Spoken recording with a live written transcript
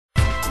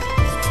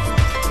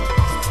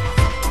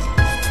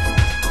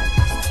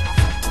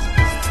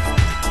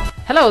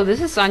Hello,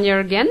 this is Anja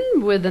again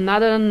with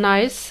another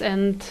nice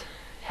and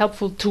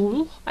helpful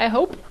tool, I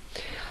hope.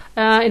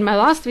 In my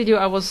last video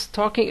I was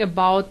talking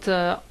about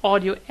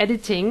audio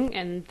editing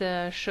and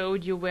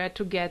showed you where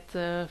to get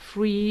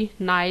free,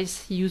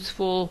 nice,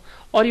 useful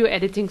audio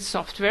editing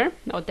software,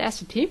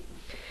 Audacity.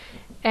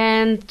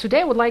 And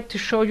today I would like to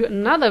show you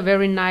another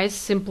very nice,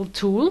 simple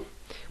tool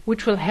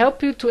which will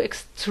help you to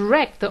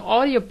extract the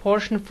audio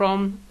portion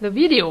from the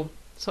video.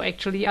 So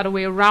actually the other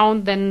way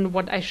around than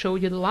what I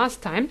showed you the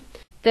last time.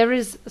 There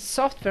is a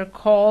software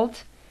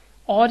called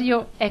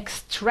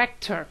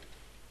audioextractor.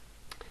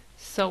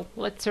 So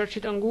let's search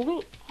it on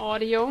Google,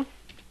 audioextractor.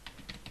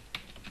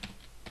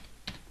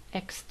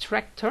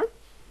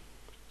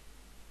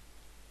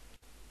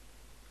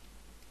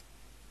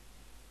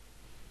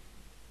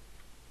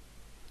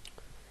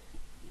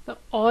 The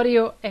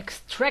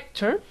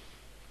audioextractor,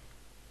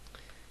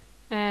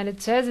 and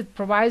it says it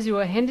provides you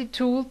a handy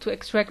tool to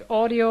extract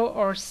audio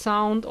or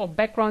sound or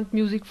background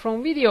music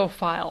from video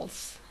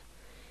files.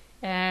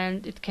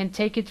 And it can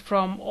take it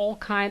from all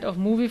kind of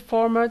movie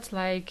formats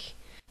like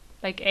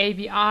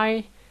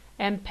AVI,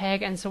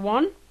 MPEG and so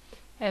on,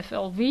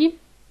 FLV.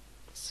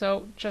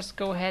 So just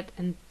go ahead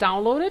and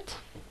download it.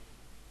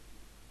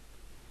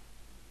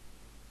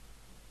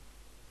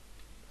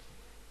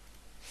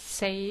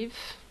 Save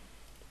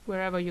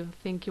wherever you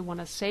think you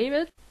want to save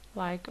it,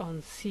 like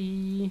on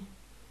C,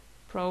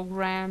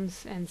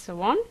 programs and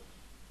so on.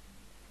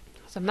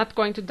 So I'm not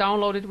going to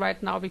download it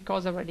right now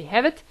because I already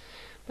have it.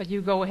 But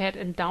you go ahead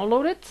and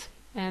download it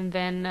and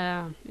then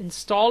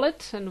install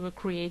it, and we'll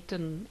create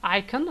an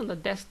icon on the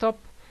desktop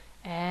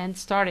and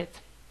start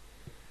it.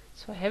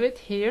 So I have it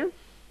here,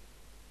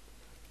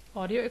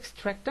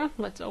 audioextractor.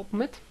 Let's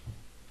open it.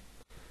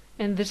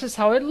 And this is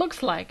how it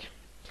looks like.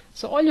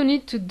 So all you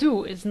need to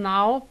do is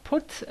now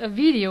put a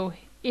video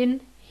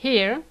in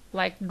here,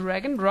 like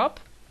drag and drop.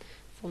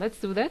 So let's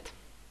do that.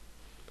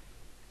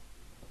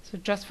 So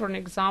just for an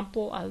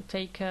example, I'll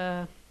take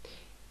a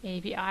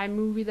AVI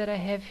movie that I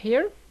have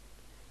here.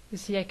 You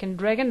see I can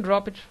drag and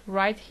drop it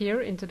right here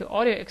into the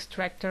audio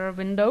extractor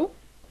window.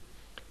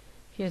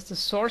 Here's the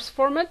source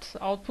format,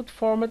 output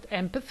format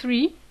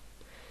mp3.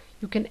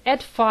 You can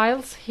add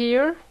files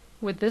here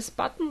with this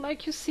button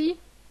like you see,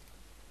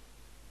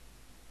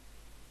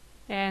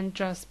 and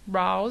just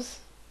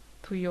browse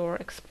to your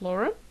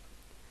Explorer,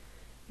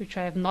 which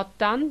I have not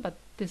done, but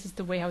this is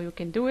the way how you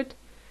can do it.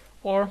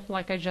 Or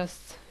like I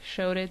just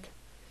showed it,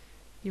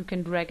 you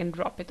can drag and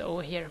drop it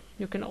over here.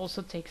 You can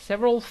also take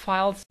several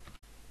files,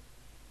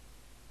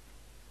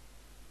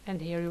 and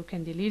here you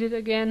can delete it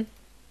again.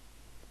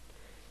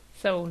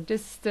 So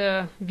this is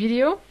the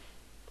video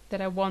that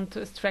I want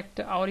to extract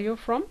the audio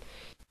from.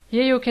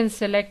 Here you can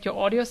select your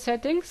audio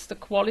settings, the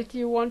quality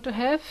you want to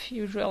have.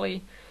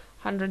 Usually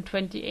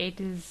 128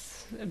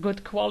 is a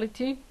good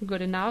quality,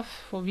 good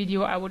enough. For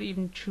video I would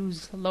even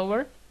choose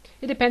lower.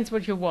 It depends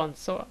what you want.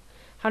 So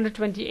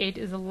 128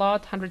 is a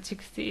lot,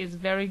 160 is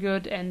very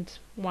good, and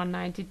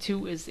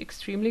 192 is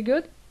extremely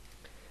good.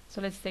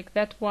 So let's take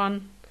that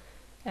one.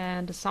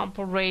 And the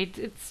sample rate,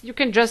 you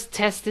can just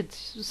test it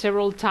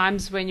several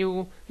times when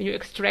you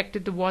extract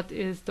it, what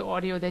is the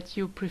audio that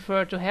you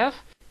prefer to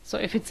have. So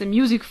if it's a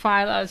music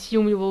file, I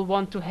assume you will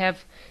want to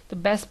have the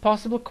best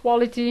possible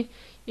quality.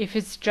 If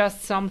it's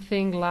just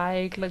something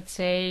like, let's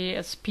say,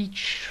 a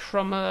speech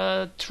from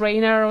a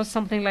trainer or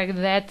something like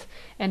that,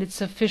 and it's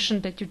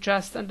sufficient that you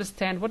just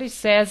understand what he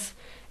says,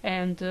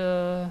 and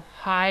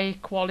high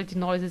quality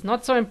noise is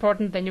not so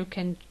important, then you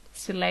can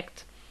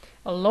select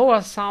a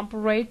lower sample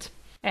rate,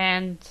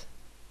 and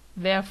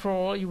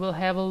therefore you will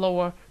have a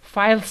lower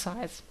file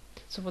size.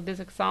 So for this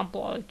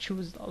example I'll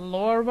choose a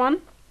lower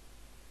one,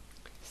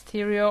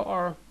 stereo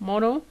or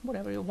mono,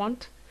 whatever you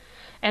want.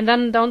 And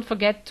then don't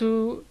forget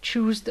to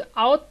choose the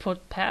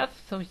output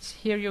path. So it's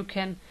here you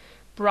can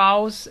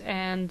browse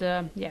and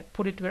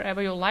put it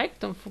wherever you like.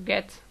 Don't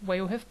forget where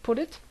you have put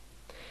it.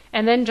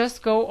 And then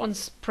just go on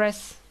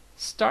press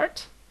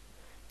start,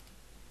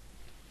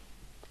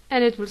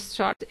 and it will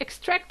start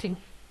extracting.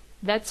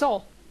 That's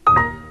all.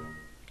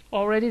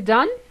 Already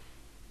done?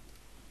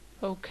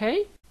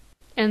 Okay.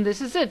 And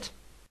this is it.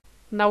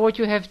 Now what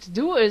you have to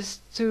do is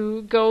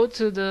to go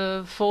to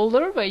the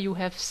folder where you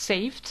have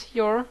saved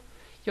your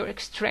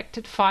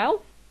extracted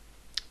file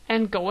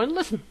and go and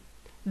listen.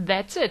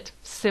 That's it.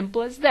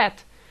 Simple as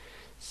that.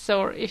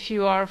 So if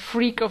you are a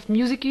freak of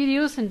music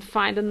videos and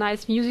find a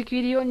nice music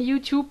video on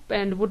YouTube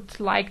and would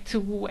like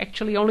to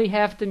actually only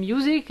have the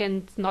music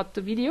and not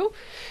the video,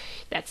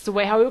 that's the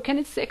way how you can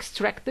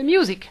extract the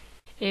music.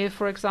 If,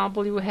 for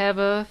example, you have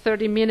a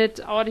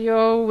 30-minute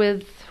audio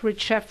with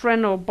Rich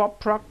Sheffran or Bob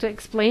Proctor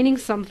explaining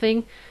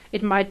something,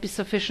 it might be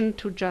sufficient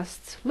to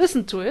just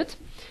listen to it,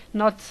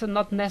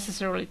 not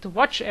necessarily to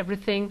watch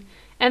everything.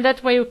 And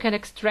that way you can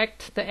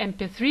extract the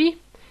mp3,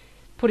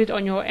 put it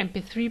on your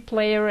mp3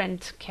 player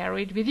and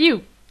carry it with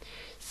you.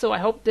 So I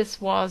hope this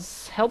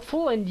was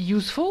helpful and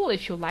useful.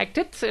 If you liked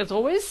it, as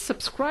always,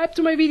 subscribe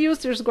to my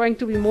videos. There's going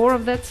to be more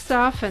of that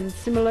stuff and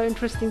similar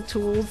interesting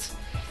tools.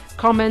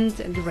 Comment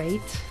and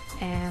rate.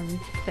 And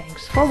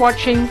thanks for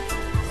watching.